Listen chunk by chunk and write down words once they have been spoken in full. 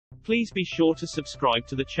Please be sure to subscribe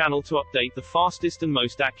to the channel to update the fastest and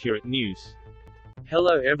most accurate news.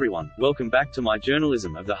 Hello everyone, welcome back to my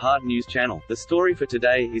Journalism of the Heart news channel. The story for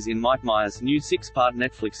today is in Mike Myers' new 6-part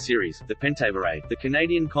Netflix series, The Pentaverate. The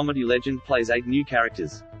Canadian comedy legend plays 8 new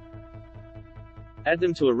characters. Add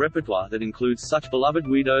them to a repertoire that includes such beloved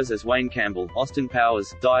weirdos as Wayne Campbell, Austin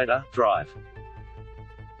Powers, Dieter, Drive,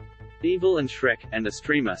 Evil and Shrek, and a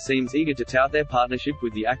streamer seems eager to tout their partnership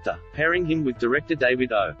with the actor, pairing him with director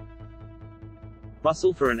David O.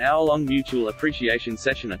 Russell for an hour-long mutual appreciation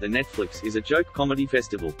session at the Netflix is a Joke comedy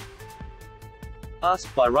festival.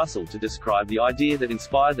 Asked by Russell to describe the idea that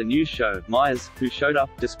inspired the news show, Myers, who showed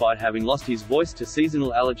up, despite having lost his voice to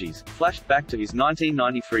seasonal allergies, flashed back to his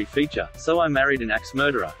 1993 feature, So I Married an Axe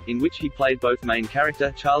Murderer, in which he played both main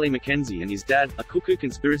character Charlie McKenzie and his dad, a cuckoo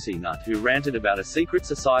conspiracy nut who ranted about a secret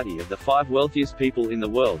society of the 5 wealthiest people in the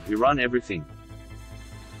world who run everything.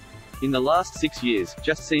 In the last 6 years,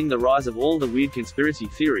 just seeing the rise of all the weird conspiracy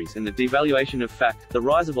theories and the devaluation of fact, the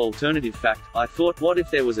rise of alternative fact, I thought, what if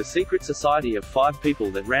there was a secret society of 5 people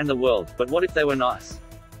that ran the world, but what if they were nice?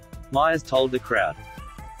 Myers told the crowd.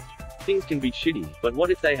 Things can be shitty, but what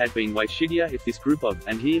if they had been way shittier if this group of,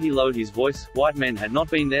 and here he lowered his voice, white men had not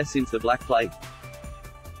been there since the Black Plague?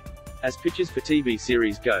 As pitches for TV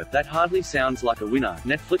series go, that hardly sounds like a winner.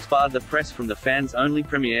 Netflix barred the press from the fans-only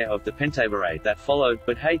premiere of The Pentaverate that followed,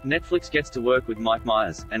 but hey, Netflix gets to work with Mike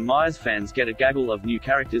Myers, and Myers fans get a gaggle of new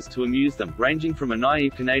characters to amuse them, ranging from a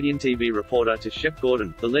naive Canadian TV reporter to Shep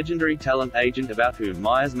Gordon, the legendary talent agent about whom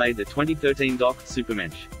Myers made the 2013 doc,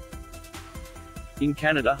 Supermensch. In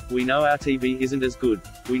Canada, we know our TV isn't as good.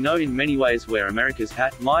 We know in many ways we're America's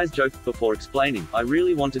hat, Myers joked before explaining, I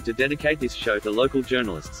really wanted to dedicate this show to local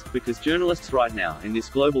journalists, because journalists right now, in this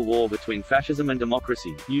global war between fascism and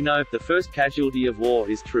democracy, you know, the first casualty of war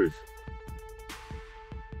is truth.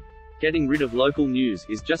 Getting rid of local news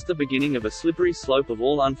is just the beginning of a slippery slope of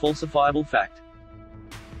all unfalsifiable fact.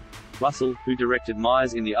 Russell, who directed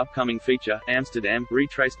Myers in the upcoming feature, Amsterdam,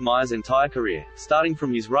 retraced Myers' entire career, starting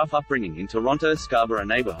from his rough upbringing in Toronto's Scarborough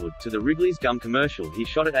neighborhood, to the Wrigley's Gum commercial he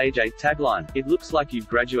shot at age 8, tagline, "It looks like you've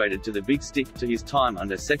graduated to the big stick," to his time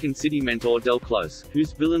under Second City mentor Del Close,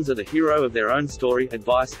 whose villains are the hero of their own story,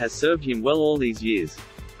 advice has served him well all these years.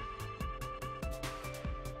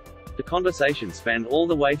 The conversation spanned all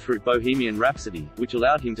the way through Bohemian Rhapsody, which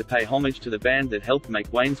allowed him to pay homage to the band that helped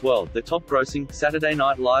make Wayne's World the top-grossing Saturday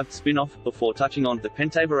Night Live spin-off, before touching on The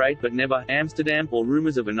Pentaverate but never Amsterdam or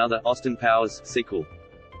rumors of another Austin Powers sequel.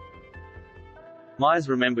 Myers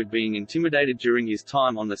remembered being intimidated during his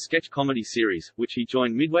time on the sketch comedy series, which he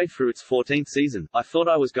joined midway through its 14th season. I thought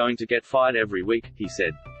I was going to get fired every week, he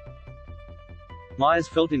said. Myers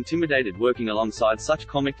felt intimidated working alongside such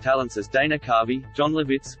comic talents as Dana Carvey, John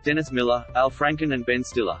Lovitz, Dennis Miller, Al Franken and Ben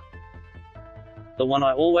Stiller. The one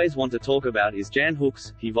I always want to talk about is Jan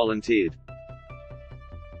Hooks, he volunteered.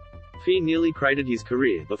 Fear nearly cratered his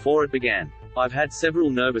career before it began. I've had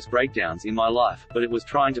several nervous breakdowns in my life, but it was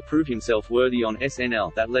trying to prove himself worthy on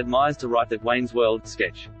SNL that led Myers to write that Wayne's World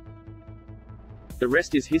sketch. The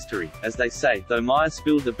rest is history, as they say, though Myers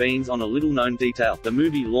spilled the beans on a little-known detail, the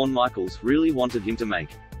movie Lorne Michaels really wanted him to make.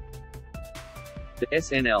 The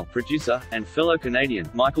SNL producer, and fellow Canadian,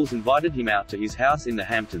 Michaels invited him out to his house in the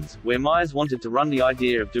Hamptons, where Myers wanted to run the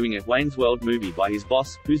idea of doing a Wayne's World movie by his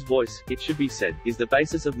boss, whose voice, it should be said, is the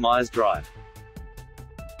basis of Myers' drive.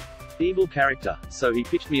 Evil character, so he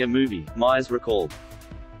pitched me a movie, Myers recalled.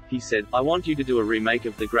 He said, I want you to do a remake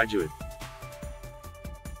of The Graduate.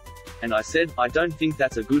 And I said, I don't think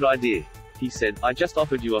that's a good idea. He said, I just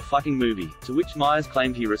offered you a fucking movie, to which Myers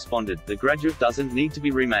claimed he responded, The Graduate doesn't need to be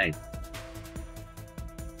remade.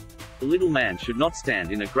 The little man should not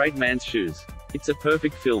stand in a great man's shoes. It's a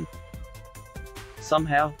perfect film.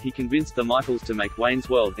 Somehow, he convinced the Michaels to make Wayne's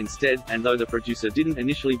World instead, and though the producer didn't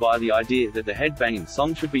initially buy the idea that the headbanging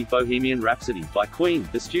song should be Bohemian Rhapsody by Queen,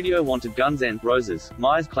 the studio wanted Guns N' Roses.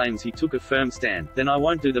 Myers claims he took a firm stand, then I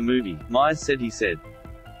won't do the movie, Myers said he said.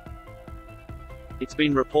 It's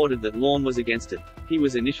been reported that Lorne was against it. He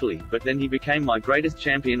was initially, but then he became my greatest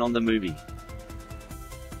champion on the movie.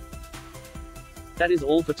 That is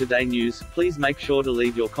all for today news. Please make sure to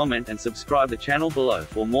leave your comment and subscribe the channel below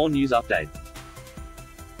for more news update.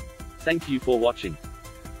 Thank you for watching.